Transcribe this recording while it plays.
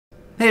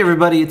Hey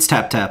everybody, it's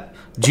Tap Tap.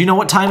 Do you know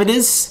what time it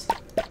is?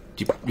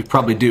 You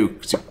probably do,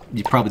 because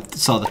you probably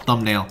saw the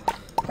thumbnail,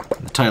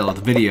 the title of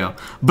the video.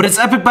 But it's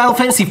Epic Battle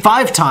Fantasy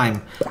V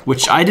time,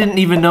 which I didn't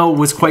even know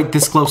was quite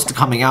this close to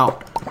coming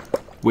out.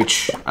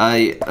 Which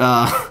I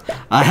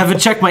haven't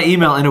checked my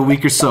email in a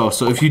week or so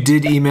if you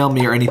did email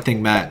me or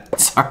anything, Matt,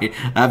 sorry,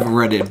 I haven't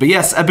read it. But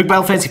yes, Epic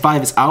Battle Fantasy V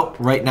is out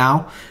right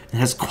now. It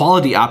has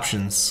quality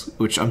options,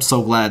 which I'm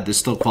so glad there's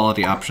still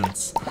quality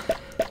options.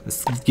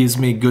 This gives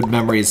me good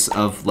memories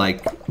of,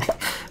 like,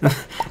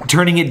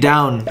 turning it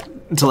down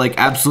to, like,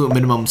 absolute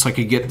minimum so I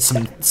could get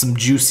some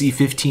juicy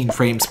 15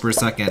 frames per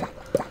second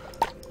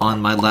on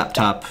my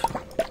laptop.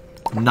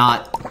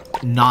 Not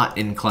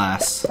in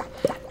class.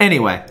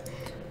 Anyway,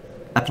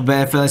 Epic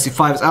Battle Fantasy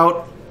V is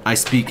out. I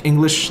speak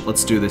English.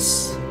 Let's do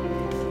this.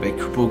 By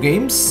Kupo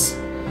Games.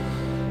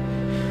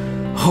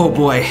 Oh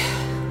boy.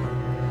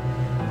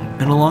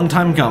 Been a long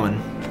time coming.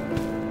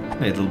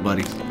 Hey, little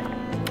buddy.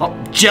 Oh,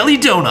 jelly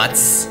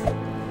donuts!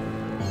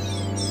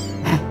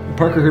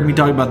 Parker heard me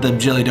talk about them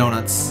jelly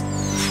donuts.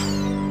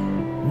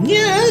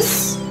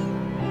 Yes!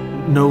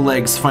 No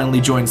Legs finally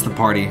joins the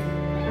party.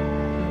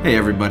 Hey,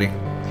 everybody.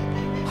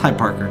 Hi,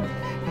 Parker.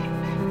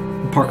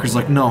 Parker's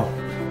like, no.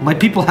 My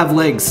people have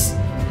legs.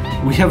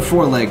 We have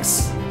 4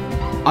 legs.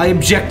 I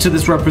object to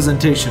this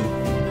representation.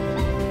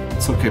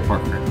 It's okay,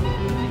 Parker.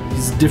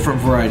 He's a different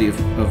variety of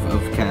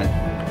cat.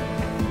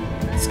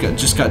 He's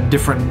just got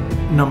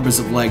different numbers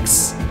of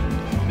legs.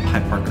 Hi,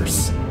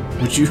 Parkers.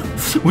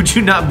 Would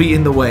you not be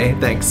in the way?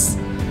 Thanks.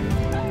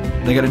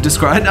 They got a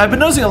Discord. I've been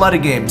noticing a lot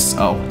of games.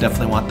 Oh,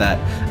 definitely want that.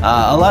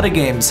 A lot of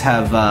games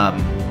have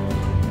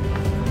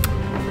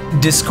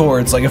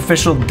Discords, like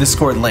official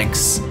Discord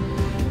links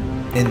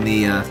in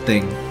the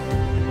thing.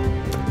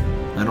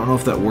 I don't know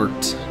if that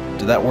worked.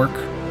 Did that work?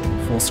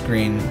 Full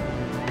screen.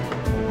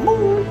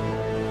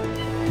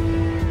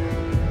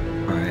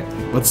 Alright.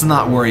 Let's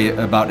not worry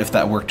about if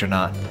that worked or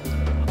not.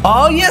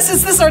 Oh yes,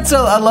 it's this art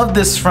style. I love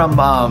this from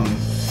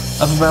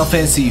Epic Battle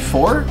Fantasy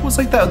IV. Was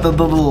like that, the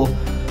little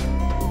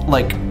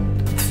like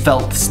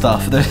felt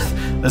stuff.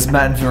 There's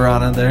Matt and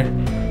Verona there.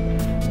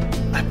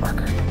 Hi,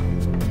 Parker.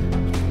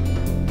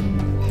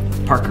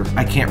 Parker,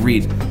 I can't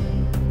read.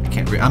 I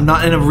can't read. I'm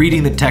not in a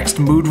reading the text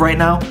mood right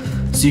now,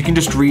 so you can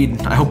just read.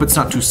 I hope it's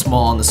not too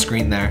small on the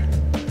screen there.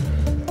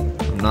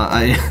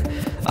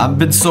 I've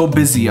been so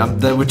busy.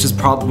 Which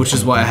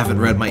is why I haven't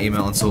read my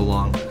email in so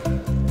long.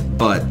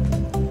 But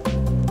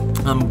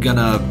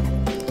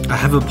I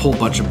have a whole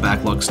bunch of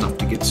backlog stuff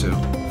to get to.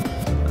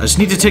 I just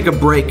need to take a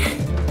break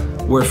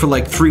where for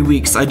like 3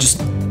 weeks I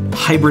just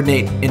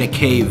hibernate in a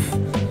cave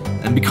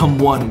and become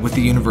one with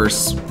the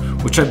universe,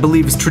 which I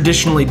believe is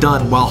traditionally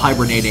done while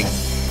hibernating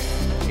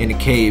in a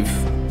cave.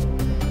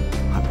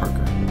 Hi,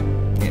 Parker.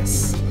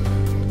 Yes.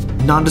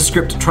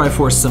 Nondescript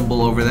Triforce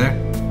symbol over there.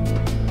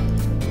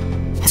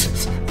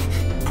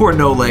 Poor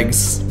No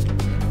Legs.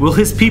 Will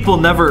his people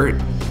never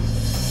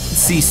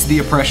cease the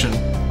oppression?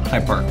 Hi,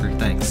 Parker.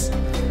 Thanks.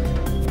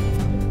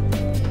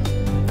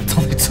 It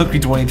only took me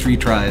 23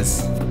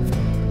 tries.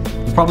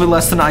 Probably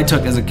less than I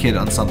took as a kid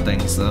on something,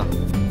 so.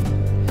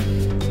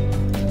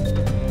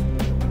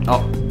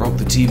 Oh, broke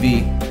the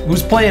TV.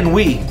 Who's playing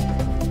Wii?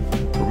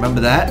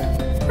 Remember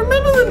that?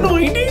 Remember the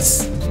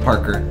 90s?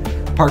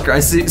 Parker,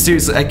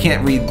 seriously, I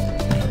can't read.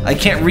 I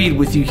can't read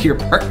with you here,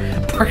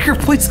 Parker,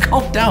 please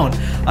calm down.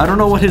 I don't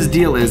know what his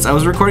deal is. I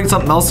was recording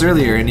something else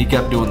earlier and he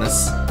kept doing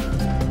this.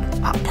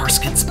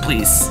 Parskins,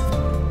 please.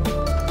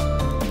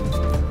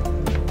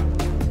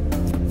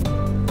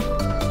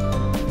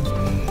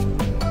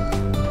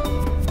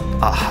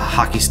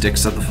 Hockey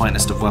sticks are the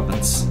finest of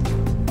weapons.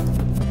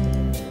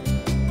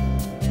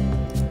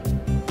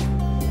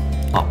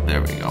 Oh, there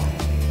we go.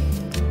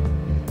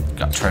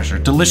 Got treasure.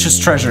 Delicious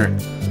treasure.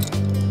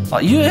 Oh,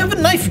 you have a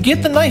knife.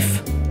 Get the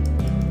knife.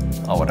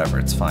 Oh, whatever.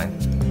 It's fine.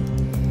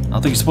 I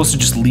don't think you're supposed to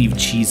just leave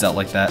cheese out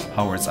like that.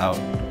 Power's out.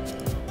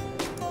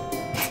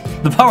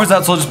 The power's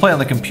out, so I'll just play on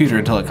the computer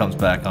until it comes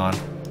back on.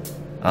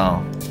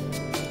 Oh.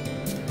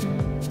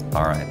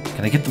 Alright.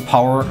 Can I get the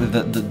power?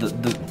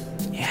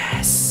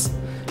 Yes.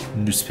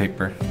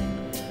 Newspaper.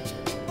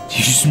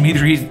 Use me to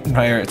read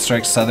fire. It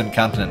strikes southern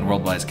continent and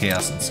worldwide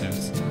chaos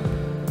ensues.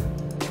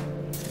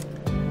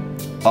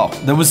 Oh,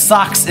 there was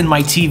socks in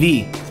my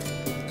TV.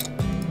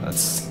 That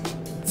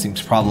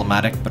seems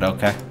problematic, but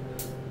okay.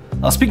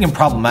 Speaking of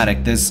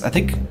problematic, there's, I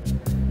think,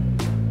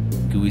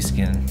 gooey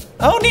skin.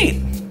 Oh,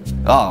 neat.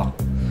 Oh,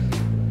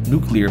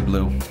 nuclear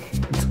blue.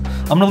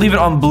 I'm gonna leave it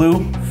on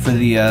blue for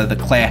the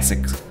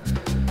classics,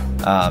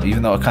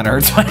 even though it kind of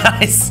hurts my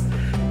eyes.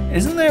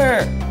 Isn't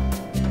there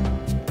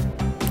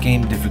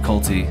game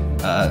difficulty?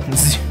 I'm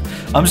just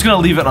gonna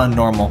leave it on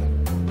normal.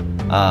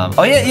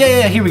 Oh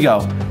yeah, here we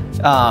go.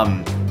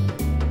 I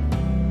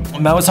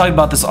was talking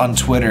about this on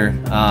Twitter.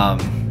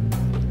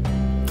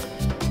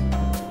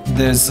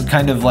 There's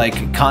kind of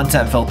like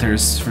content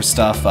filters for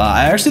stuff.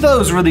 I actually thought it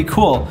was really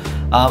cool.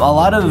 A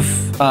lot of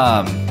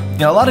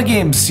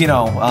games,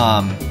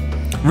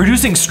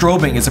 reducing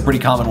strobing is a pretty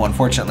common one,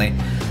 fortunately.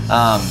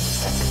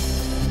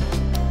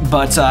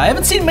 But I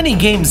haven't seen many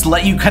games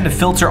let you kind of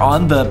filter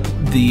on the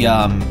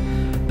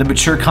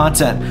mature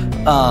content.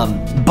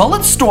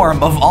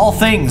 Bulletstorm, of all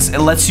things, it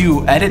lets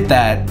you edit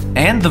that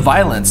and the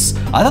violence.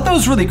 I thought that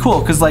was really cool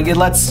because like it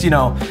lets, you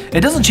know,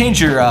 it doesn't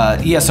change your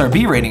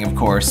ESRB rating, of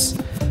course,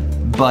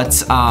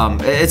 but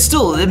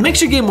it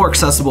makes your game more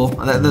accessible.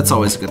 That's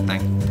always a good thing.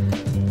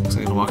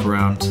 So I can walk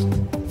around,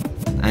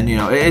 and you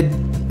know, it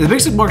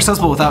makes it more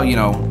accessible without, you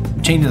know,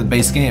 changing the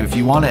base game. If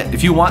you want,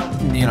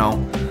 you know,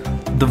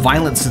 the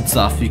violence and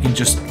stuff, you can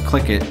just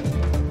click it,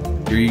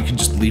 or you can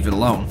just leave it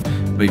alone.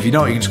 But if you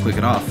don't, you can just click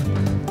it off.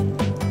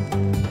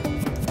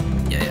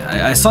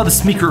 Yeah, I saw the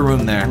secret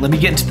room there. Let me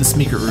get into the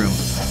secret room.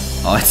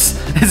 Oh,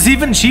 it's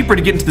even cheaper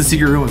to get into the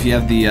secret room if you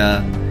have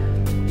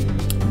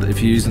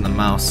if you're using the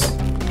mouse.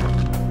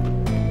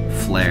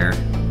 Flare.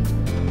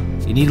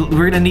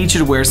 We're gonna need you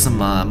to wear some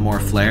more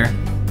flare.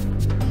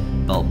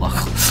 Belt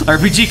buckle.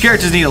 RPG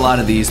characters need a lot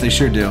of these. They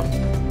sure do.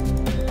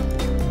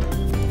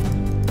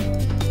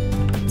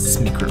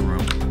 Secret room.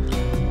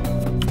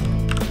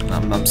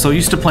 I'm so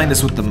used to playing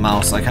this with the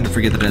mouse, I kind of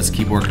forget that it has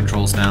keyboard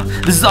controls now.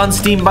 This is on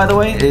Steam, by the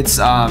way. It's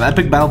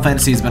Epic Battle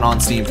Fantasy has been on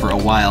Steam for a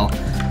while.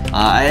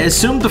 I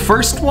assumed the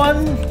first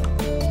one.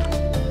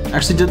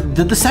 Actually,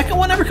 did the second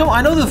one ever come?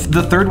 I know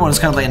the third one is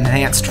kind of like an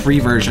enhanced free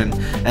version,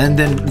 and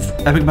then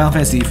Epic Battle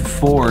Fantasy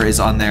 4 is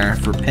on there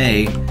for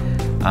pay.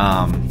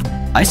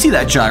 I see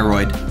that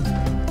gyroid.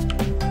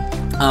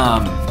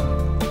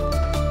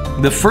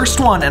 The first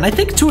one, and I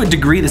think to a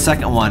degree the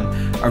second one,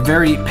 are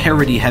very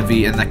parody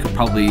heavy, and that could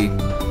probably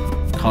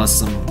cause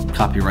some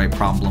copyright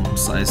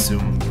problems, I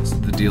assume, is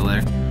the deal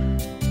there.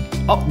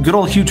 Oh, good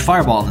old huge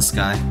fireball in the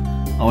sky.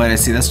 Oh wait, I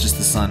see, that's just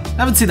the sun. I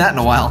haven't seen that in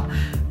a while.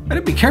 Better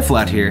be careful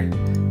out here.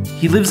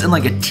 He lives in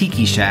like a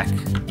tiki shack.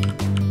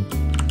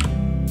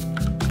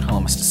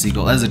 Oh, Mr.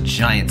 Seagull, that is a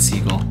giant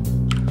seagull.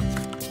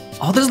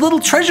 Oh, there's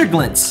little treasure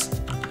glints.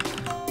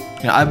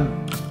 You know,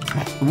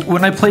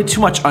 when I play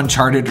too much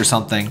Uncharted or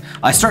something,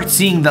 I start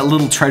seeing that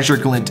little treasure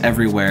glint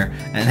everywhere,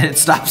 and it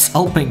stops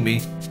helping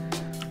me.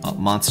 Oh,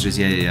 monsters,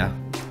 yeah.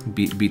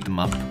 Beat them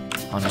up.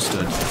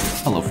 Understood.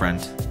 Hello, friend.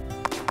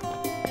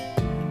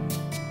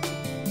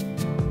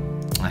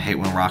 I hate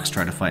when rocks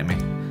try to fight me.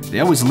 They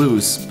always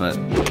lose, but...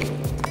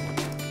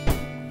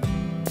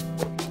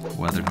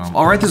 Weather normal.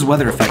 Alright, there's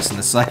weather effects in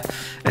this site.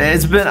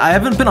 I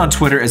haven't been on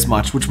Twitter as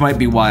much, which might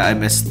be why I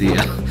missed the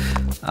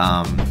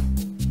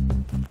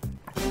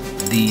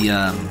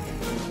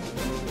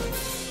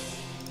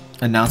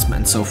announcement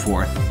and so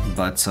forth,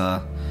 but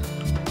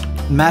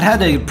Matt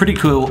had a pretty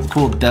cool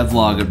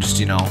devlog of just,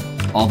 you know,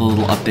 all the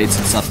little updates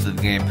and stuff to the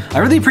game. I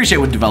really appreciate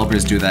when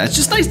developers do that. It's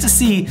just nice to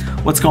see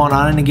what's going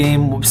on in a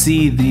game,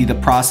 see the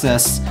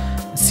process,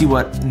 see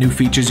what new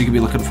features you could be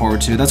looking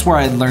forward to. That's where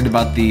I learned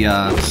about the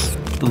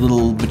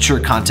little mature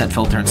content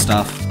filter and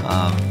stuff.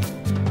 I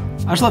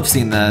just love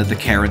seeing the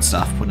care and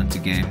stuff put into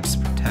games.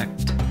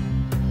 Protect.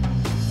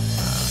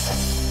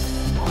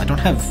 I don't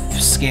have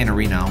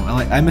Scannerino.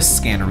 I miss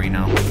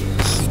Scannerino.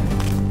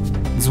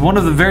 It's one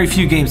of the very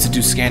few games to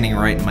do scanning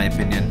right, in my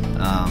opinion.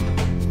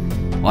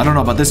 Well, I don't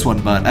know about this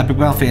one, but Epic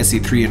Battle Fantasy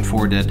 3 and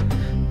 4 did. I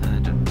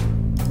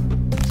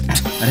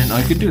didn't know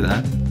I could do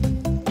that.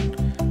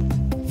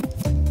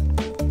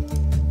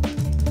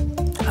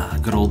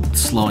 Good old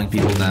slowing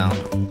people down.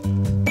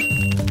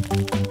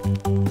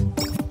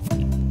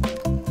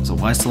 So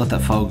why still let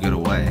that foe get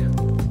away?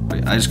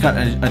 Wait, I just got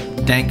a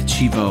dank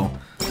Chivo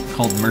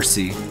called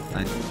Mercy.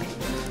 I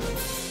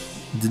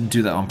didn't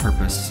do that on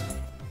purpose.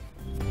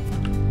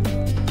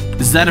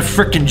 Is that a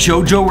frickin'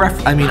 JoJo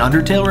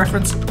Undertale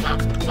reference?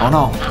 Oh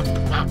no.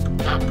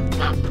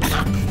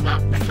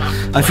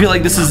 I feel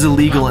like this is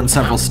illegal in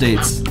several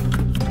states.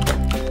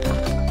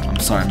 I'm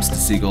sorry, Mr.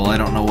 Seagull, I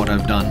don't know what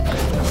I've done.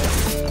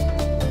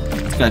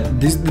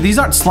 God, these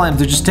aren't slimes,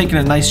 they're just taking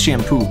a nice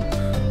shampoo.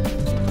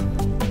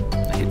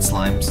 I hate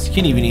slimes. You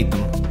can't even eat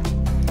them.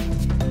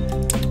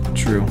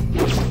 True.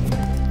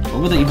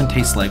 What would they even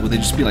taste like? Would they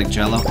just be like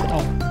Jello?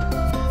 Oh.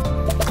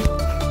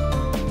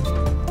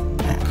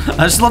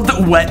 I just love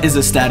that wet is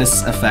a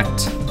status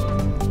effect.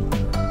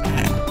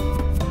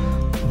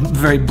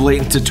 Very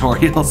blatant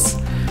tutorials.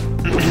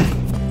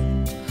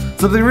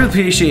 Something I really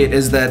appreciate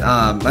is that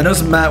I know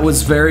Matt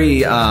was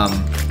very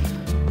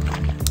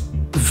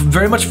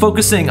much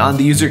focusing on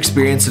the user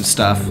experience of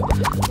stuff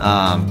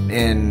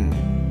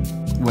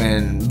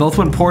both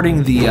when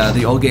porting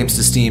the old games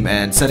to Steam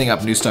and setting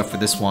up new stuff for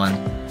this one.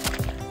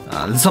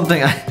 It's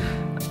something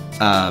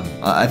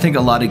I think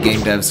a lot of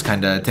game devs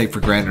kind of take for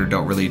granted or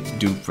don't really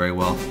do very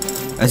well.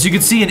 As you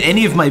can see in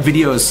any of my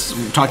videos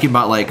talking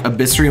about like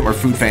Abyssrium or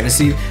Food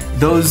Fantasy,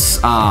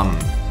 those,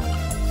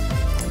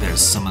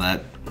 there's some of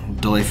that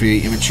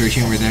delay-free immature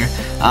humor there,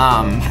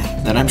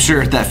 that I'm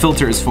sure that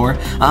filter is for.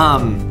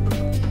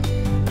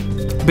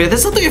 But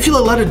that's something I feel a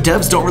lot of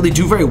devs don't really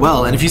do very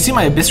well, and if you see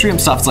my Abyssrium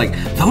stuff, it's like,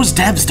 those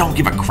devs don't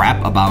give a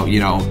crap about, you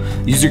know,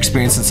 user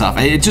experience and stuff.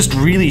 It just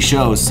really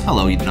shows.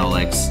 Hello, you no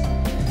legs.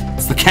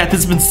 It's the cat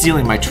that's been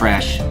stealing my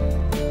trash.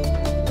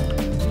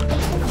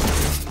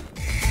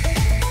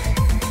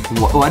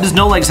 Why does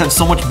No Legs have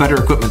so much better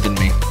equipment than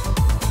me?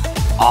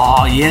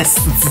 Oh, yes!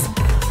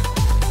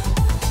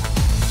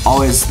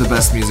 Always the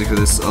best music for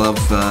this. I love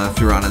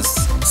Furana's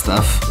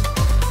stuff.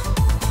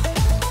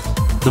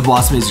 The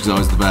boss music is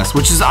always the best,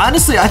 which is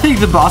honestly, I think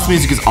the boss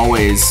music is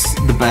always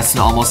the best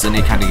in almost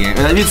any kind of game.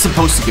 I mean, it's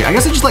supposed to be. I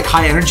guess I just like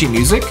high energy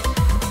music,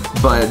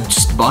 but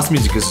just boss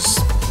music is just,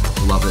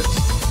 love it.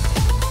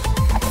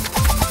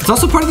 It's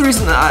also part of the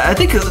reason I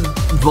think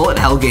bullet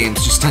hell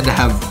games just tend to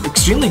have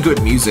extremely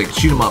good music,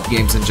 shoot 'em up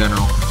games in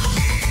general.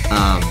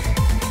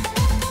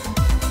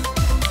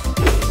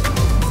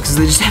 Because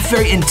they just have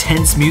very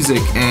intense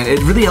music, and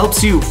it really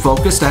helps you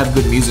focus to have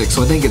good music,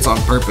 so I think it's on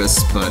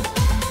purpose, but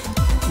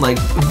like,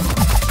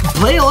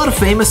 play a lot of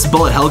famous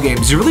bullet hell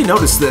games, you really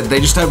notice that they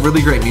just have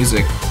really great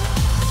music.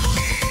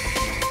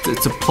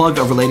 To plug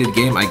a related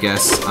game, I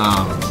guess,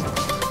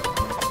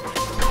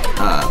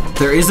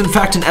 there is in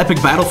fact an epic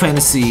battle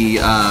fantasy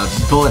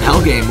bullet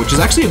hell game, which is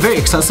actually very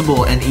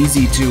accessible and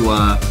easy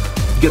to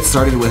get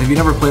started with. If you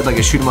never played like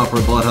a shoot 'em up or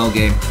a bullet hell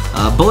game,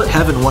 Bullet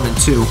Heaven 1 and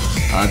 2,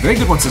 very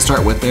good ones to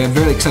start with. They have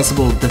very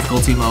accessible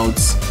difficulty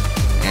modes,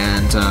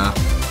 and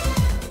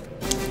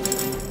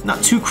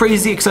not too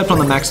crazy except on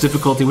the max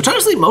difficulty, which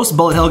honestly most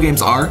bullet hell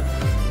games are.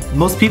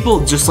 Most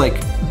people just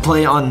like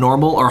play on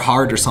normal or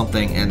hard or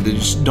something, and they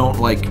just don't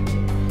like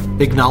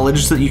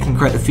acknowledge that you can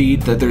credit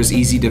feed, that there's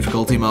easy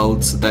difficulty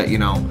modes, that, you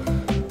know,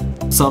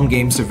 some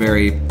games are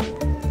very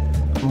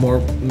more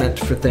meant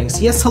for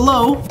things. Yes,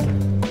 hello!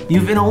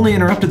 You've only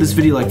interrupted this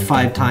video like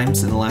 5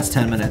 times in the last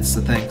 10 minutes, so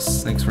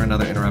thanks. Thanks for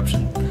another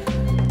interruption.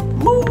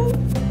 Moo!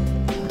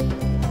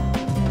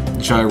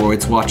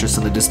 Gyroids watch us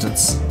in the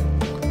distance.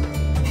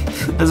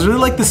 I really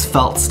like this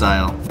felt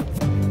style.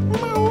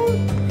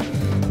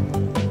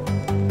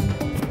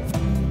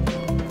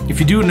 If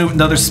you do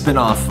another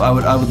spin-off, I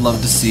would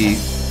love to see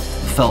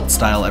felt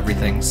style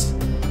everythings.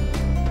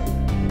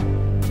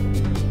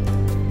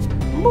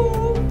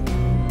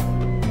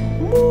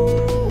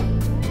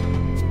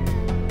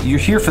 You're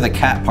here for the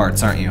cat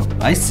parts, aren't you?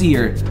 I see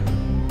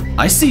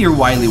your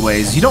wily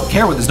ways. You don't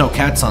care when there's no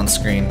cats on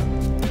screen.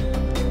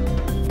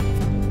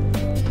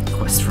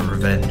 Quest for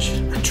revenge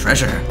and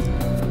treasure.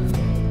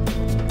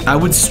 I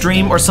would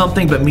stream or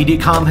something, but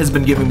Mediacom has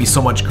been giving me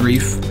so much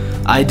grief.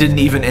 I didn't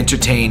even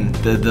entertain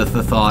the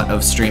thought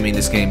of streaming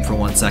this game for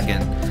 1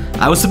 second.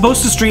 I was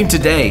supposed to stream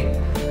today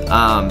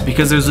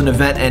because there's an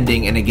event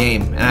ending in a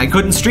game, and I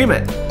couldn't stream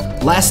it.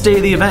 Last day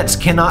of the event,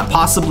 cannot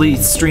possibly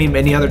stream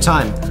any other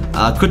time.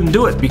 Couldn't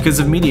do it because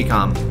of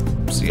Mediacom.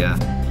 So yeah.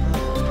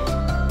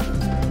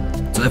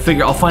 So I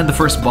figure I'll find the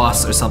first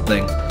boss or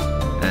something,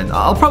 and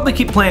I'll probably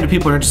keep playing if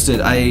people are interested.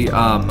 I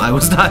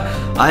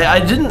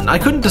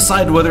couldn't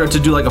decide whether to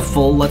do like a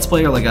full Let's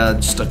Play or like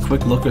just a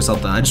quick look or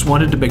something. I just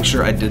wanted to make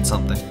sure I did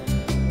something.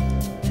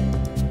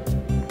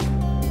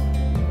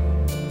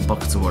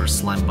 Buckets of water,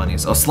 slime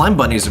bunnies. Oh, slime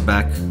bunnies are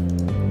back.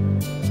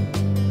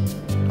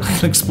 I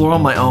can explore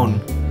on my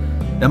own.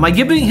 Am I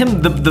giving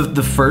him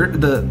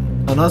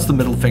oh no, that's the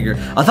middle finger.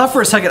 I thought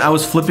for a second I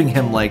was flipping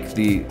him like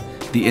the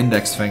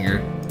index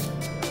finger.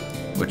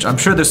 Which I'm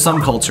sure there's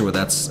some culture where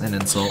that's an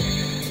insult.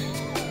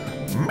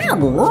 That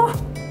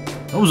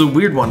was a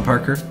weird one,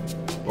 Parker.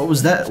 What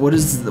was that? What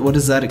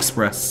does that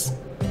express?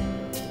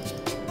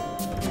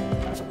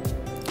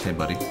 Hey,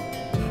 buddy.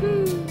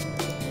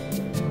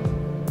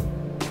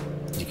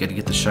 You gotta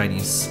get the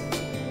shinies.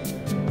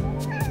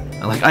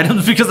 I like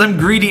items because I'm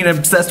greedy and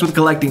obsessed with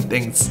collecting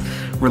things.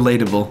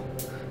 Relatable.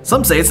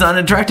 Some say it's not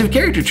an attractive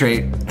character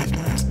trait.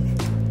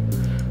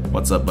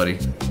 What's up, buddy?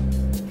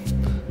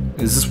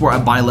 Is this where I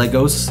buy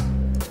Legos?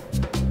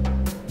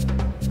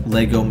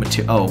 Lego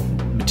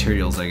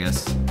materials, I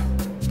guess.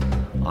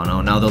 Oh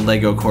no, now the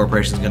Lego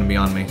Corporation is gonna be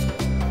on me.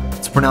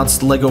 It's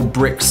pronounced Lego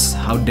bricks.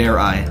 How dare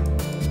I?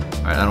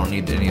 Alright, I don't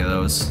need any of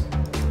those.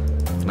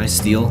 Can I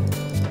steal?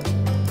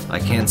 I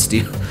can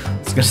steal.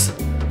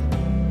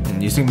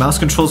 Using mouse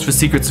controls for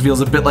secrets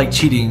feels a bit like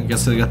cheating. I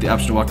guess I got the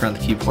option to walk around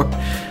the keyboard.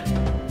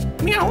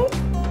 Meow.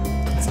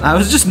 I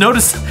was just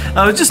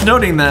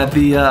noting that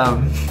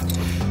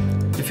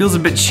it feels a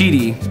bit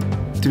cheaty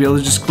to be able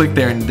to just click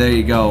there and there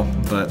you go.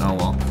 But oh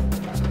well.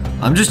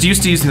 I'm just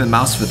used to using the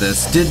mouse for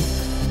this.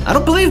 I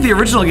don't believe the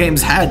original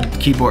games had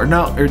keyboard.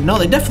 No,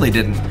 they definitely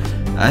didn't.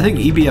 I think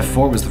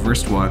EBF4 was the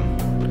first one.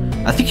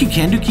 I think you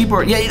can do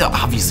keyboard. Yeah, you know,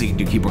 obviously you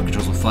can do keyboard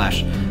controls with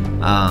Flash.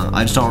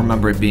 I just don't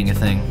remember it being a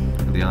thing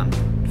early on.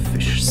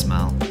 Fish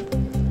smell.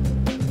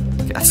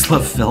 Cats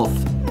love filth.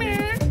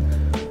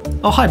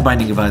 Oh, hi,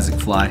 Binding of Isaac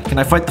fly. Can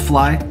I fight the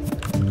fly?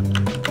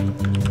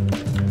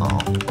 Oh.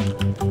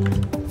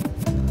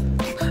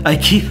 I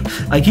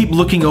keep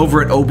looking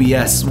over at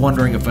OBS,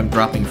 wondering if I'm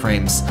dropping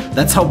frames.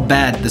 That's how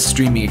bad the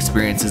streaming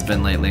experience has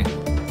been lately.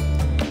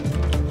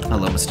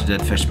 Hello, Mr.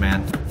 Deadfish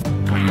Man.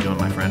 How are you doing,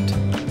 my friend?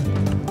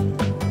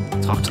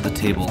 Talk to the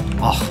table.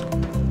 Oh.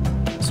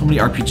 So many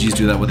RPGs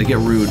do that where they get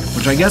rude,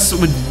 which I guess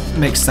would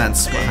make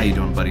sense. But how you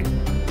doing, buddy?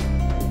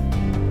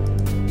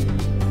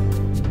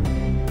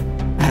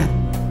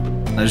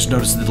 I just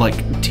noticed the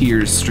like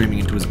tears streaming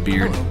into his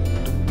beard.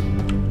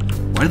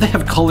 Why do they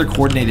have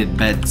color-coordinated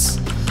beds?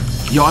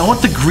 Yo, I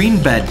want the green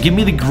bed. Give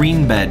me the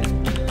green bed.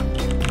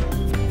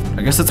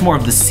 I guess it's more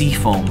of the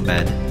seafoam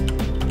bed.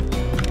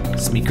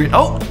 Secret.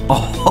 Oh!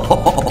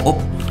 Oh!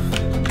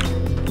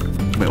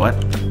 Wait, what?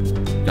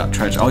 Got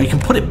treasure. Oh, you can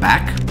put it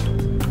back?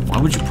 Why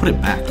would you put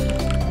it back?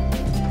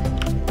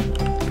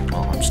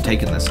 Oh, I'm just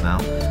taking this now.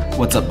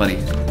 What's up, buddy?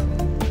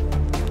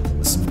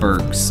 This is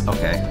Berg's.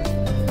 Okay.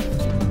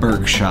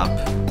 Berg shop.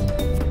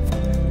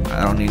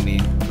 I don't need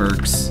any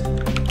Bergs.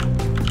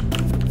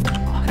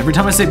 Every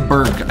time I say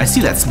Berg, I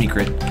see that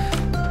secret.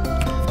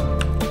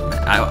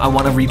 I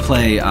want to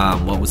replay,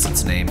 what was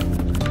its name?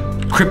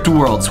 Crypt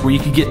Worlds, where you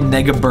could get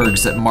Nega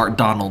Bergs at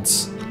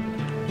McDonald's.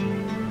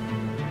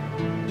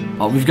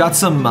 Oh, we've got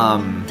some,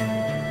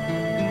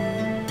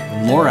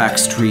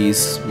 Lorax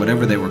trees,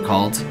 whatever they were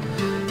called.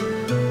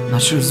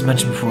 Not sure if it was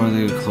mentioned before,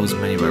 they would close the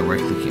menu by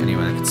right-clicking.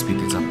 Anyway, I can speed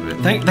things up a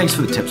bit. Thanks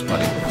for the tips,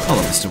 buddy.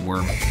 Hello, Mr.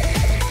 Worm.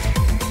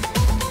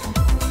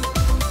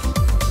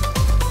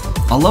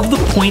 I love the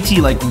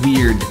pointy, like,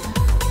 weird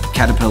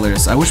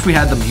caterpillars. I wish we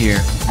had them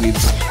here. We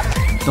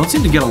don't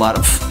seem to get a lot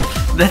of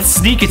that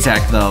sneak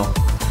attack, though.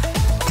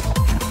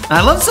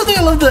 I love something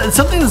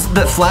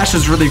that Flash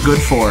is really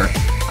good for.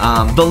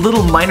 The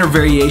little minor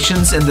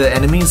variations in the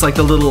enemies, like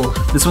the little,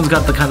 this one's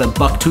got the kind of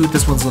buck tooth,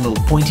 this one's the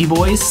little pointy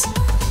boys.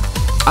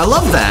 I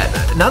love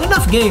that. Not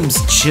enough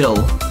games chill.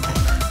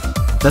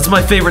 That's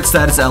my favorite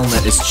status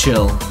element, is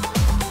chill.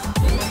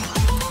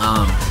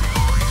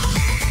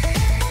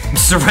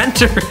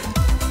 Surrender.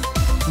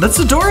 That's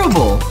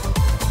adorable.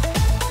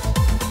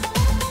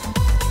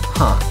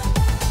 Huh.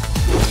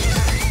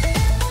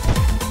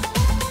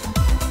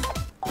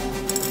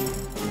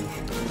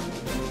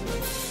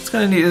 It's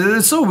kind of neat.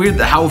 It's so weird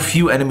that how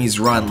few enemies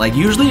run. Like,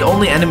 usually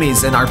only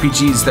enemies in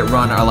RPGs that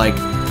run are like,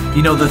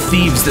 you know, the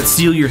thieves that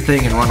steal your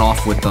thing and run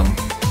off with them.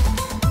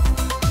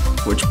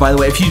 Which, by the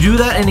way, if you do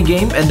that in a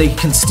game and they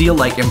can steal,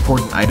 like,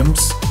 important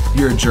items,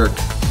 you're a jerk.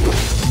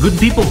 Good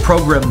people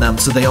program them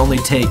so they only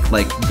take,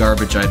 like,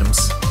 garbage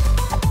items.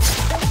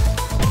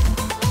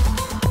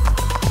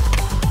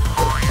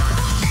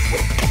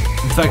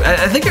 In fact,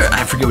 I think,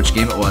 I forget which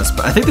game it was,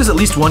 but I think there's at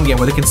least one game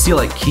where they can steal,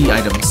 like, key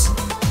items.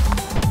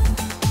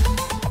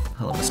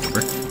 Hello, Mr.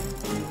 Brick.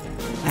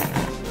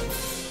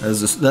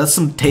 That's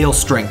some tail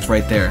strength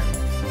right there.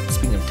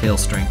 Speaking of tail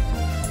strength,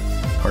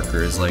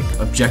 Parker is, like,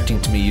 objecting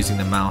to me using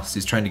the mouse.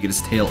 He's trying to get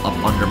his tail up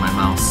under my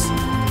mouse.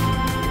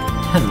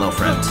 Hello,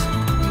 friend.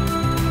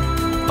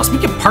 Oh,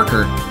 speaking of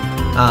Parker,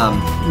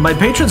 my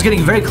patron's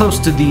getting very close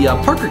to the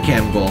Parker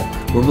Cam goal,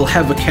 where we'll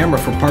have a camera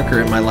for Parker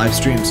in my live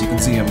stream so you can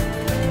see him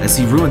as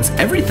he ruins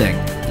everything.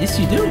 Yes,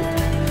 you do.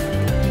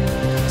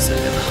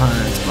 Second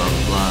hunt, blah,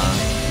 blah.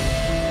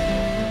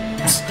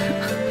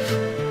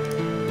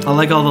 I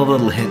like all the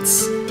little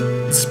hints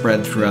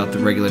spread throughout the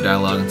regular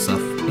dialogue and stuff.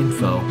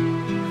 Info.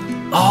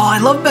 Oh, I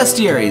love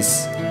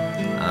bestiaries.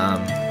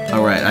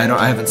 All right,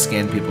 I haven't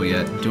scanned people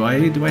yet. Do I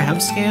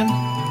have scan?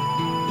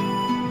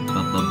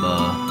 Blah, blah,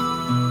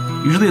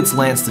 blah. Usually it's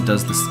Lance that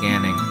does the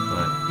scanning,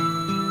 but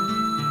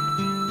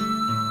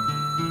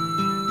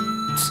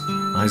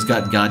oh, he's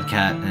got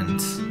Godcat and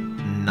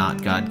not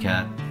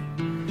Godcat.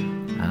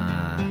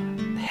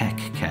 Heck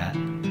Cat.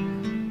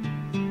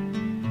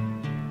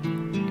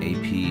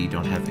 AP,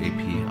 don't have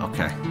AP.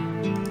 Okay.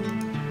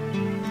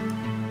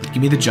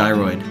 Give me the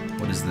gyroid.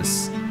 What is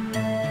this?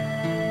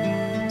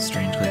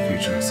 Strange clay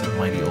creature, looks like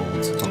mighty old.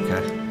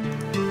 Okay.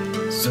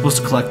 Supposed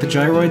to collect the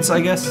gyroids, I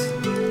guess?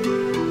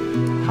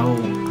 How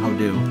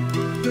do?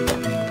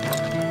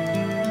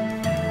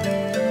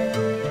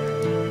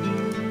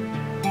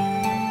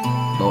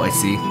 Oh, I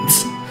see.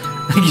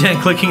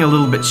 Again, clicking a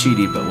little bit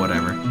cheaty, but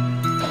whatever.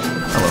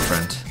 Hello,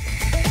 friend.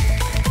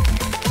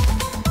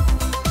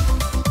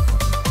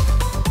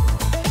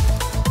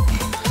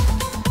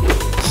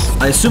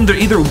 I assume they're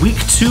either weak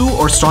to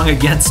or strong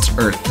against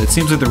Earth. It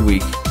seems like they're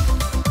weak.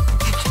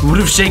 Would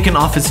have shaken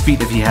off his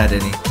feet if he had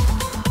any.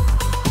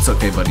 It's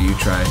okay, buddy. You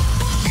try.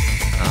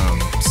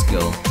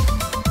 Skill.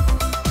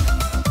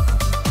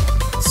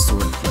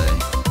 Swordplay.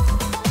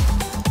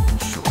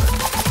 Sure.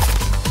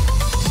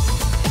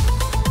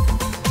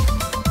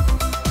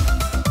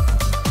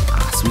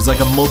 So he's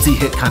like a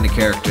multi-hit kind of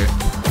character.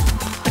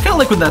 I kind of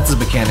like when that's his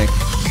mechanic.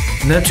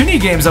 In the Neptunia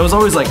games, that was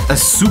always like a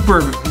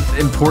super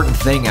important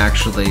thing,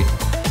 actually.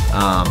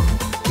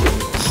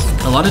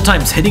 A lot of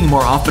times hitting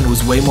more often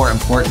was way more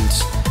important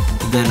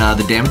than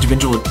the damage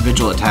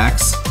visual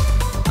attacks.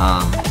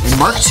 In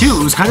Mark II,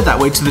 it was kind of that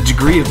way to the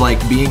degree of like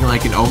being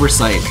like an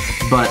oversight,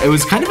 but it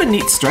was kind of a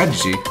neat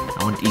strategy.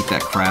 I want to eat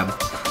that crab.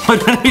 My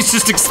enemies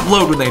just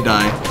explode when they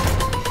die.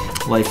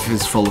 Life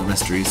is full of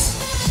mysteries.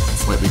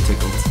 Slightly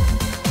tickled.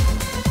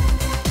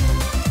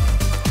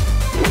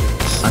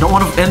 I don't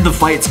want to end the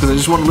fights because I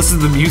just want to listen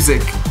to the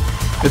music.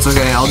 It's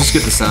okay, I'll just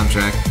get the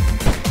soundtrack.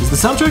 Is the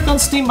soundtrack on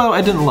Steam?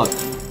 I didn't look.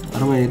 By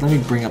the way, let me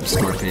bring up the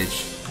store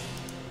page.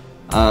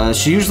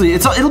 She usually,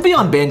 it'll be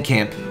on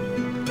Bandcamp.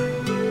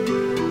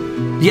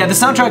 Yeah, the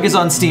soundtrack is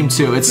on Steam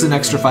too. It's an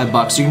extra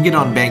 $5. You can get it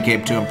on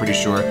Bandcamp too, I'm pretty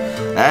sure.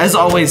 As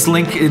always,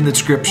 link in the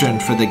description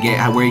for the game,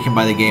 where you can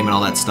buy the game and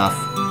all that stuff.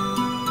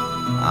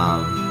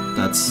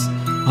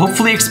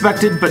 Hopefully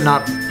expected, but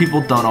not.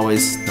 People don't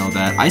always know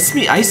that. Ice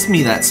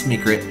me that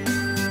secret.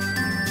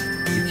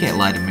 You can't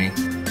lie to me.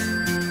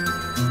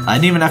 I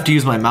didn't even have to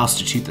use my mouse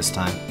to cheat this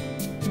time.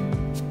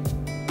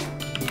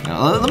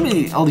 Now,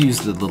 I'll use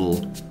the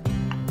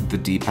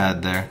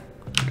D-pad there.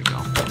 There we go.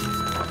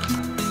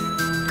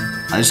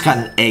 I just got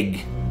an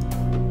egg.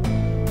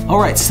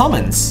 Alright,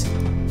 summons.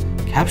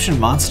 Capture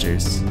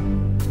monsters.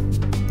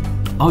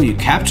 Oh, you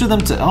capture them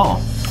to, oh.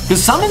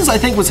 Because summons, I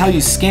think, was how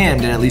you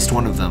scanned in at least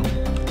one of them.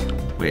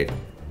 Wait,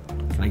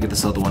 can I get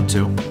this other one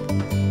too?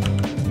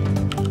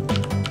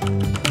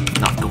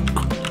 No, go.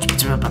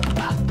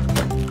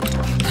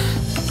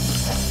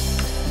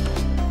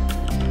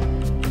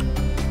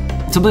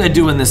 Something I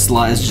do in this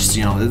lot is just,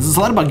 you know, there's a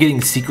lot about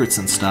getting secrets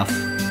and stuff.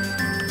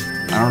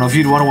 I don't know if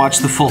you'd want to watch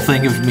the full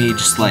thing of me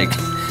just like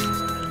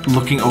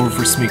looking over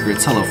for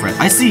secrets. Hello, friend.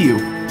 I see you.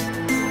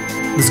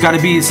 There's got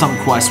to be some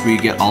quest where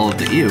you get all of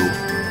the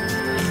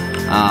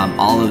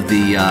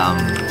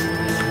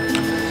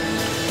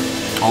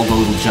all the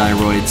little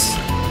gyroids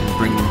and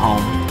bring them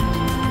home.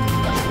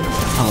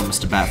 Hello,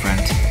 Mr. Bat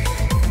Friend.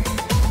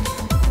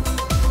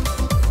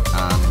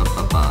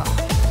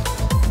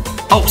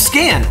 Oh,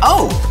 scan!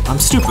 Oh! I'm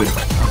stupid.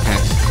 Okay.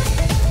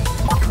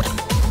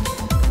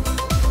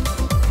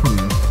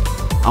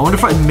 I wonder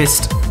if I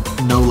missed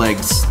no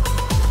legs.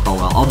 Oh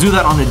well, I'll do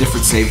that on a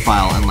different save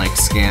file and like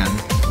scan.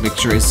 Make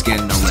sure I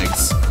scan no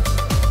legs.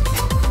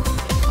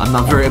 I'm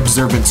not very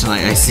observant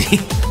tonight, I see.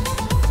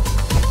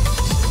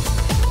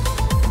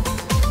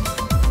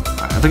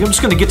 Alright, I think I'm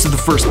just gonna get to the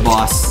first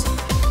boss.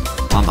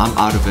 I'm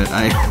out of it.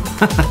 I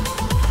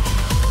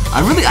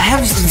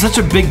have such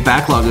a big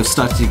backlog of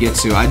stuff to get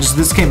to.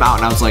 This came out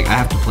and I was like, I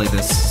have to play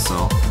this, so.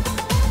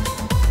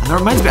 And that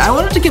reminds me, I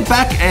wanted to get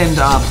back and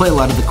play a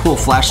lot of the cool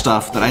Flash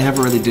stuff that I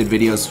never really did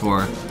videos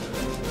for.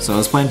 So I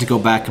was planning to go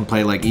back and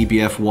play like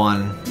EBF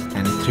 1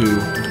 and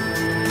 2.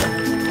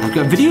 I've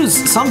got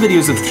videos, some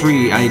videos of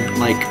 3 I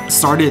like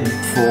started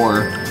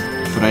for,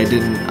 but I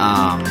didn't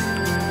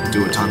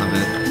do a ton of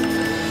it.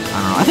 I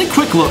don't know. I think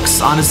quick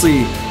looks,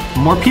 honestly,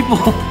 more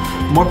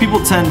people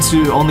tend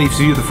to only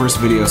view the first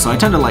video, so I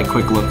tend to like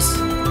quick looks.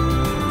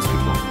 These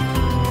people.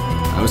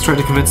 I was trying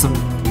to convince them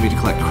me to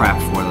collect crap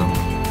for them.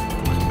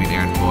 Look at me, an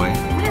errand boy.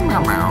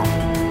 Meow, meow.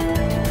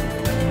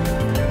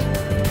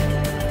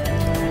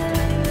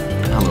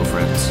 Hello,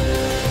 friends.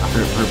 I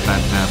heard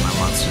bad, my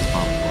monster's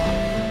blah, blah,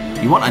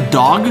 blah. You want a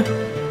dog?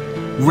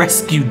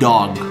 Rescue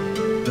dog.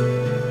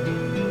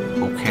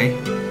 Okay.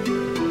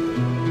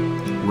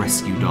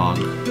 Rescue dog.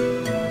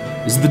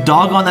 Is the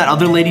dog on that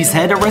other lady's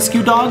head a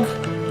rescue dog?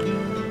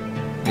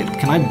 Wait,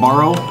 can I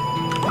borrow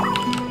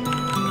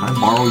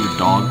your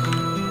dog?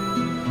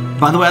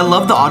 By the way, I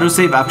love the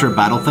autosave after a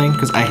battle thing,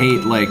 because I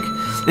hate, like,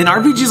 in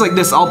RPGs like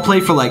this, I'll play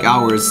for, like,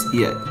 hours.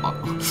 Yeah.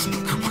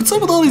 What's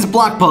up with all these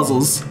block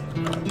puzzles?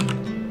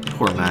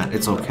 Poor Matt,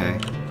 it's okay.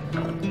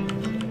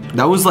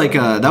 That was like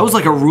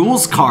a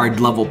rules card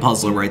level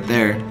puzzle right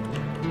there.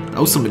 That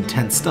was some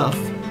intense stuff.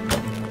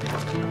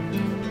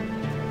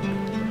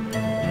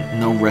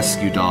 No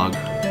rescue dog.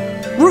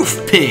 Roof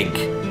pig!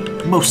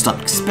 Most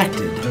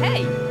unexpected.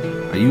 Hey!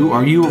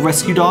 Are you a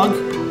rescue dog?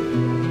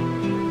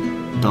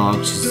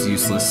 Dog, she's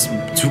useless.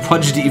 Too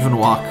pudgy to even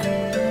walk.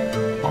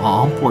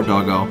 Aw, poor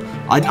doggo.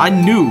 I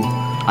knew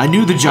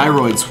the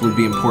gyroids would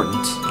be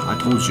important. I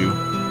told you.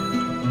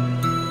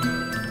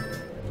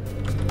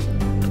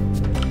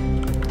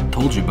 I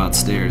told you about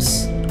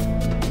stairs.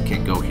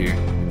 Can't go here.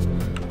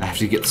 I have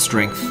to get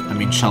strength. I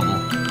mean shovel.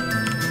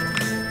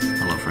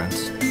 Hello,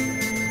 friends.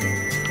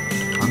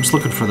 I'm just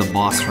looking for the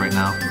boss right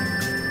now.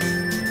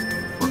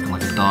 Working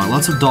like a dog.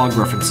 Lots of dog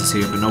references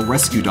here, but no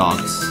rescue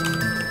dogs.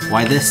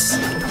 Why this?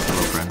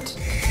 Hello, friend.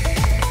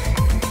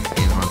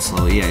 Being run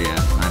slowly. Yeah,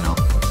 I know.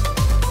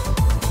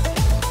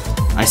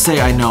 I say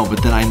I know,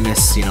 but then I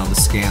miss, you know, the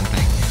scan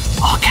thing.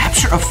 Oh,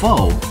 capture a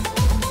foe.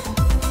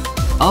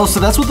 Oh, so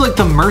that's what like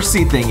the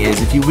mercy thing is.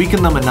 If you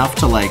weaken them enough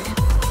to like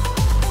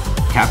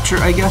capture,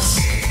 I guess.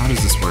 How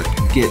does this work?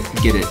 Get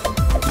it.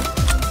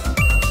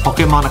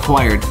 Pokemon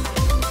acquired.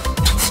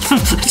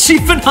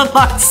 Achievement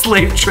unlocked,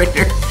 slave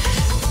trader.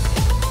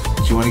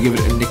 Do you want to give it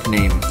a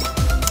nickname?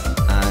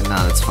 No,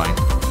 that's fine.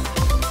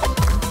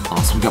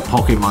 Oh, so we got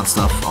Pokemon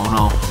stuff. Oh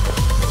no.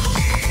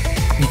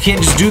 You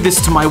can't just do this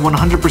to my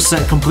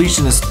 100%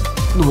 completionist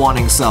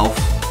wanting self.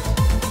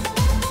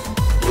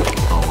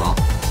 Oh well.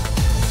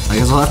 I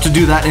guess I'll have to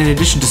do that in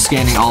addition to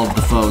scanning all of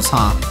the foes,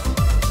 huh?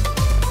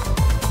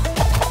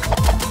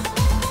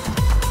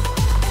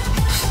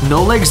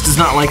 No Legs does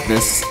not like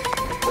this.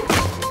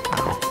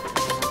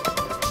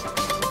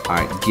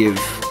 Alright, give.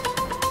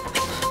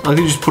 I think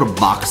you just put a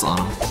box on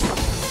him.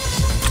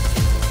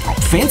 Oh,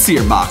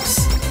 fancier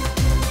box.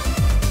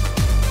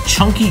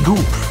 Chunky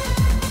Goop.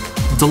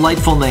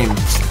 Delightful name.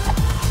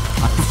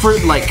 I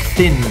preferred like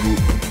thin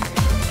Goop.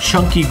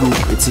 Chunky Goop.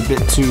 It's a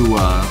bit too,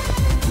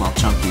 well,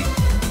 chunky.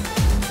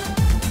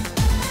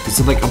 Is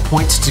it like a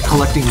point to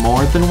collecting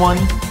more than one?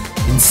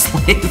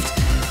 Enslaved.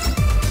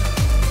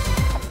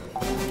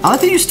 I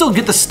like that you still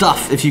get the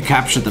stuff if you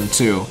capture them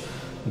too.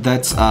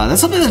 That's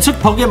something that took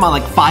Pokemon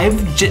like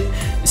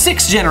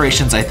 6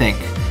 generations, I think,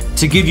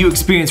 to give you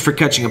experience for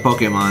catching a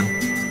Pokemon.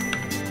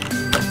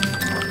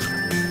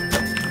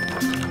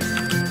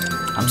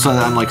 I'm sorry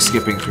that I'm like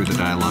skipping through the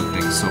dialogue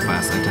things so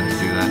fast. I tend to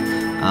do that.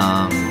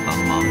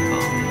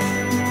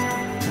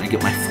 Can I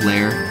get my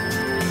flare?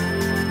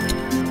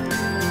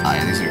 Ah,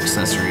 yeah, these are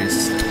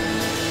accessories.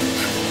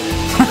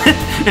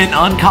 An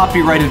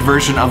uncopyrighted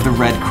version of the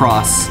Red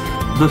Cross.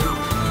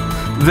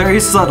 Very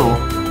subtle.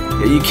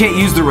 Yeah, you can't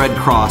use the Red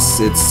Cross.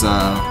 It's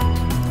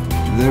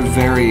they're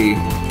very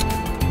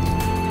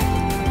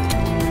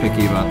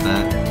picky about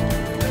that.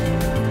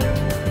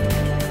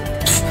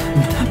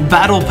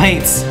 Battle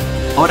paints.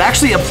 Oh, it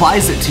actually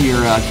applies it to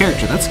your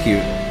character. That's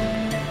cute.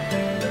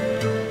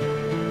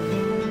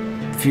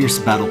 Fierce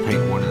battle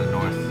paint worn in the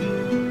north.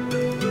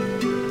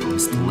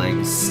 Missed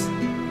legs.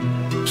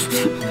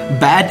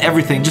 Bad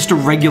everything, just a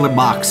regular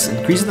box.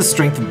 Increases the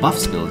strength and buff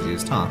skills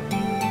used, huh?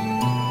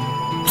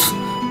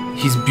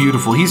 He's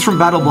beautiful. He's from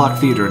Battle Block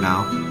Theater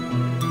now.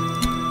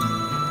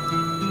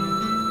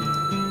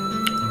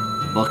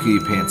 Bucky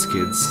pants,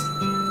 kids.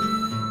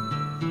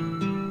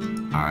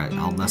 Alright,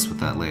 I'll mess with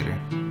that later.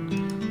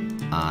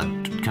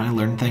 Can I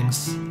learn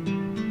things?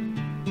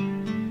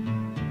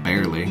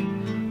 Barely.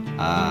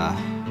 I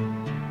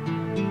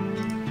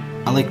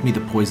like me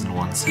the poison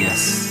ones,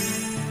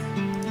 yes.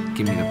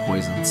 Give me the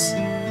poisons.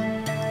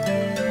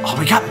 Oh,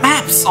 we got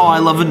maps! Oh, I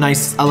love me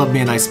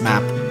a nice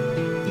map.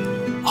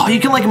 Oh, you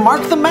can like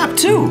mark the map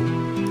too!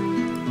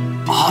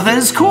 Oh, that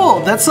is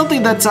cool! That's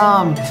something that,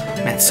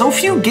 man, so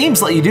few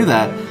games let you do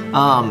that.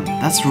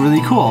 That's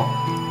really cool.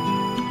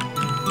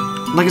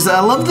 Like I said,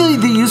 I love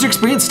the user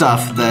experience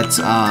stuff that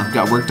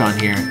got worked on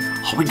here.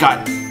 Oh, we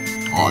got,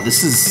 oh,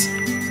 this is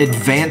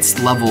advanced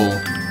level,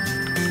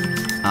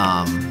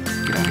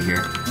 get out of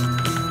here.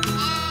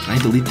 Can I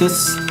delete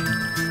this?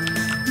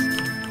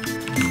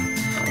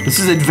 This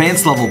is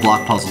advanced level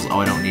block puzzles. Oh,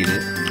 I don't need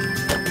it.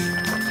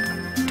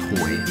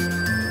 Toy.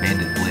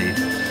 Bandit blade.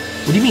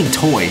 What do you mean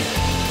toy?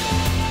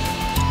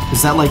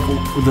 Is that like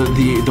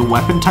the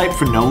weapon type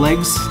for no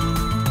legs?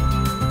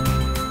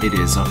 It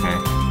is, okay.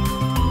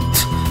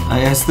 I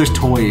guess there's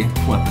toy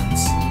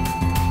weapons.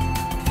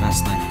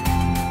 Fast knife.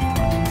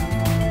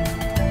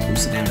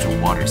 Boost the damage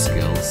of water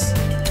skills.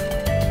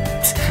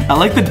 I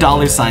like the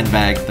 $sign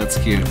bag. That's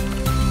cute.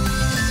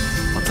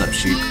 What's up,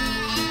 sheep?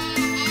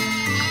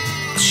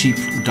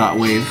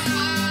 Sheep.wave.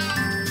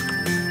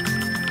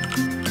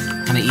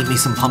 Can I eat me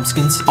some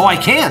pumpkins? Oh, I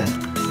can!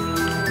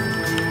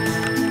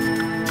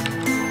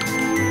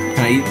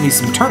 Can I eat me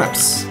some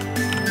turnips?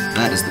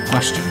 That is the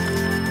question.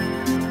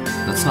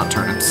 That's not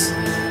turnips.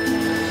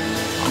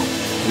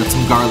 Oh, got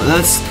some garlic.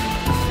 That's...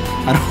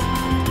 I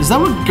don't... Is that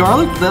what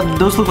garlic?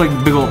 Those look like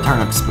big old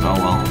turnips, but oh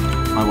well.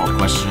 I won't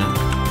question it.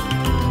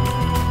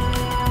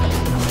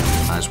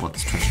 I just want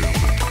this treasure real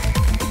quick.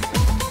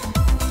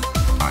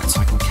 Alright, so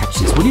I can catch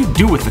these. What do you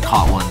do with the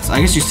caught ones? I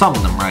guess you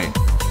summon them, right?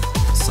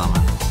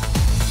 Summon.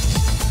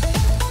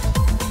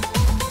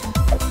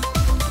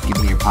 Give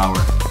me your power.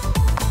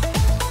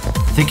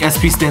 I think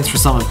SP stands for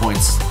summon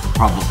points.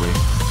 Probably.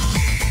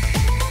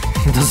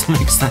 It doesn't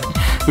make sense.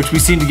 Which we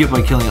seem to get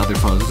by killing other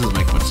foes. This doesn't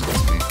make much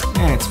sense to me.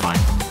 Yeah, it's fine.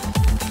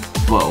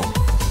 Whoa.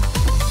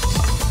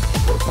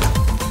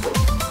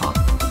 Huh.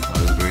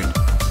 That was weird.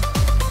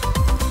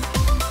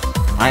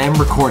 I am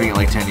recording at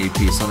like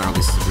 1080p, so I'm not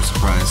really super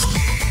surprised.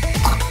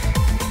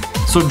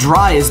 So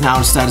dry is now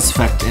a status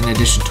effect in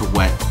addition to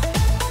wet.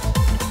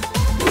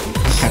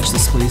 Can I catch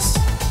this, please?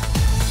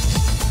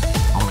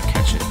 I want to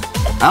catch it.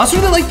 I also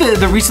really like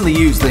the recently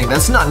used thing.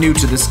 That's not new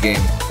to this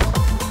game.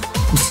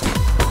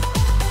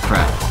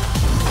 Crap.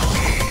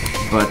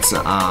 But, it's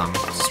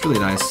just really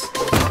nice.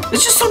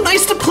 It's just so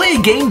nice to play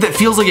a game that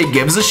feels like it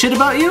gives a shit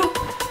about you.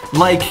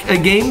 Like, a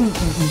game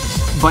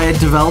by a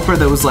developer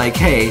that was like,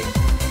 hey,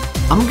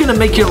 I'm gonna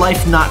make your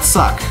life not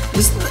suck.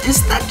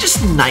 Isn't that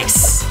just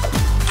nice?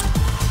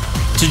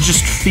 To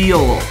just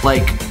feel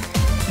like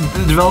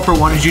the developer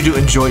wanted you to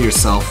enjoy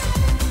yourself.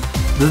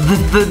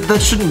 That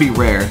shouldn't be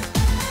rare.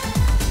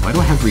 Why do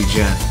I have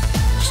regen?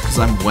 Just because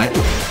I'm wet?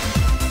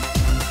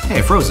 Hey,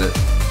 I froze it.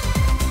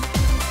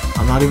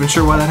 I'm not even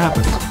sure why that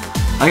happened.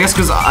 I guess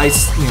because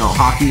ice, you know,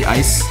 hockey,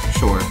 ice,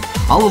 sure.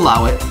 I'll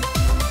allow it.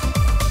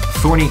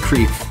 Thorny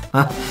Creep.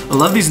 I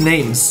love these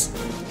names.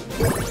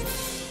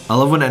 I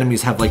love when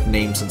enemies have like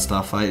names and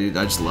stuff. I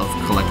just love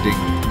collecting.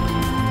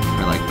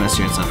 Or like best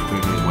chance after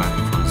quickly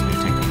wacky flows, new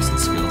techniques and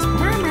skills.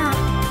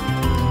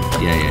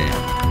 Yeah.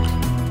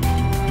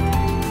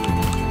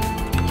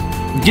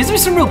 It gives me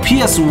some real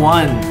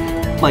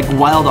PS1 like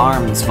Wild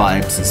Arms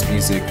vibes, this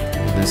music.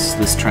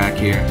 This track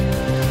here.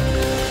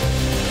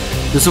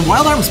 There's a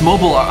Wild Arms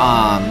mobile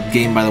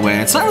game, by the way,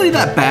 and it's not really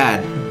that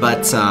bad,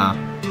 but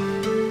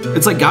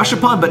it's like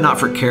Gashapon, but not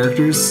for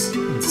characters.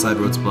 The side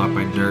roads blocked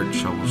by dirt,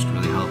 shovels should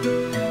really help.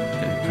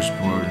 Okay, push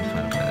forward and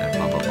find a way there,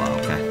 blah blah blah,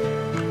 okay.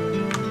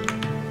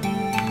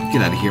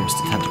 Get out of here,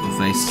 Mr. Tentacle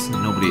Face.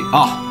 Nobody...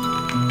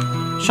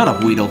 Oh! Shut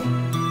up, Weedle.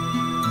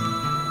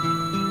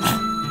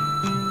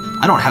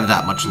 I don't have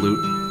that much loot.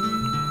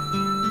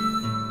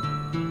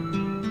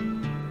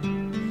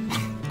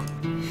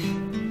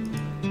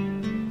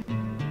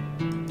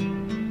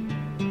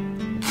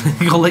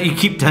 I'll let you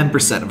keep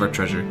 10% of our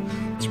treasure.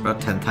 It's about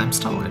 10 times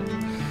taller.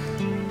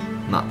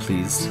 Not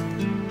pleased.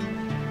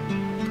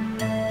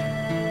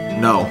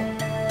 No.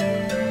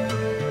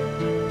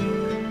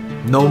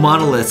 No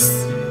monoliths.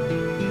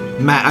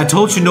 Matt, I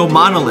told you no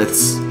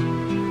monoliths.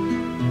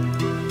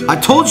 I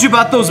told you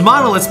about those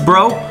monoliths,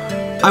 bro.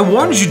 I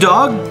warned you,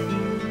 dog.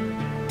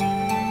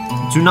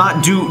 Do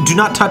not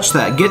touch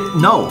that.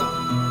 No.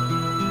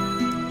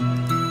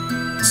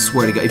 I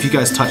swear to God, if you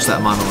guys touch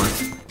that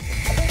monolith.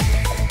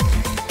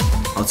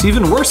 Oh, it's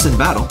even worse in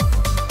battle.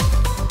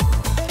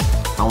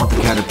 I want the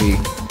Caterpie.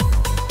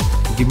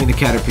 Give me the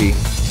Caterpie.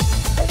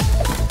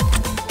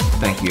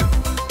 Thank you.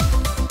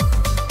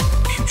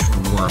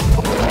 Putrid worm.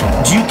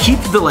 Do you keep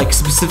the, like,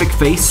 specific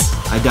face?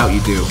 I doubt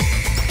you do.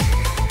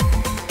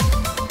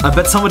 I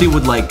bet somebody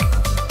would, like,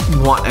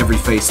 want every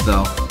face,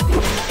 though.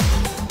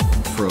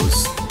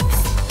 Froze.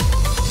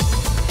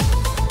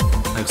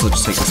 I guess I'll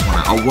just take this one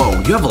out. Oh,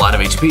 whoa. You have a lot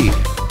of HP.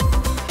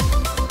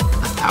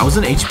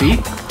 1,000 HP?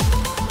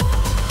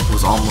 It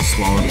was almost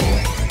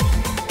swallowable.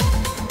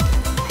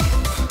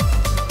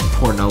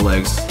 Poor no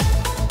legs.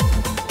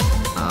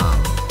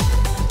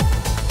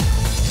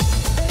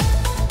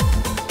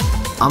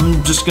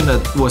 I'm just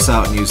gonna wuss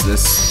out and use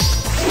this.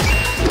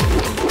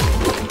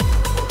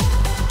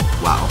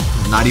 Wow,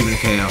 not even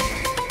KO.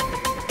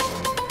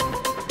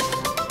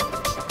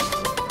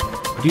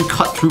 How do you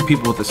cut through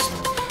people with this?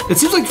 It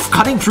seems like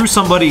cutting through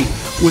somebody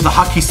with a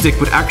hockey stick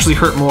would actually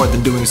hurt more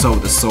than doing so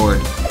with a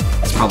sword.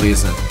 This probably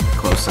isn't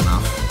close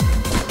enough.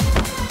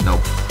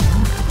 Nope.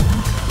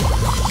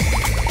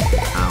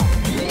 Ow.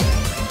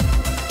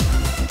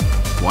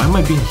 Why am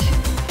I being hit?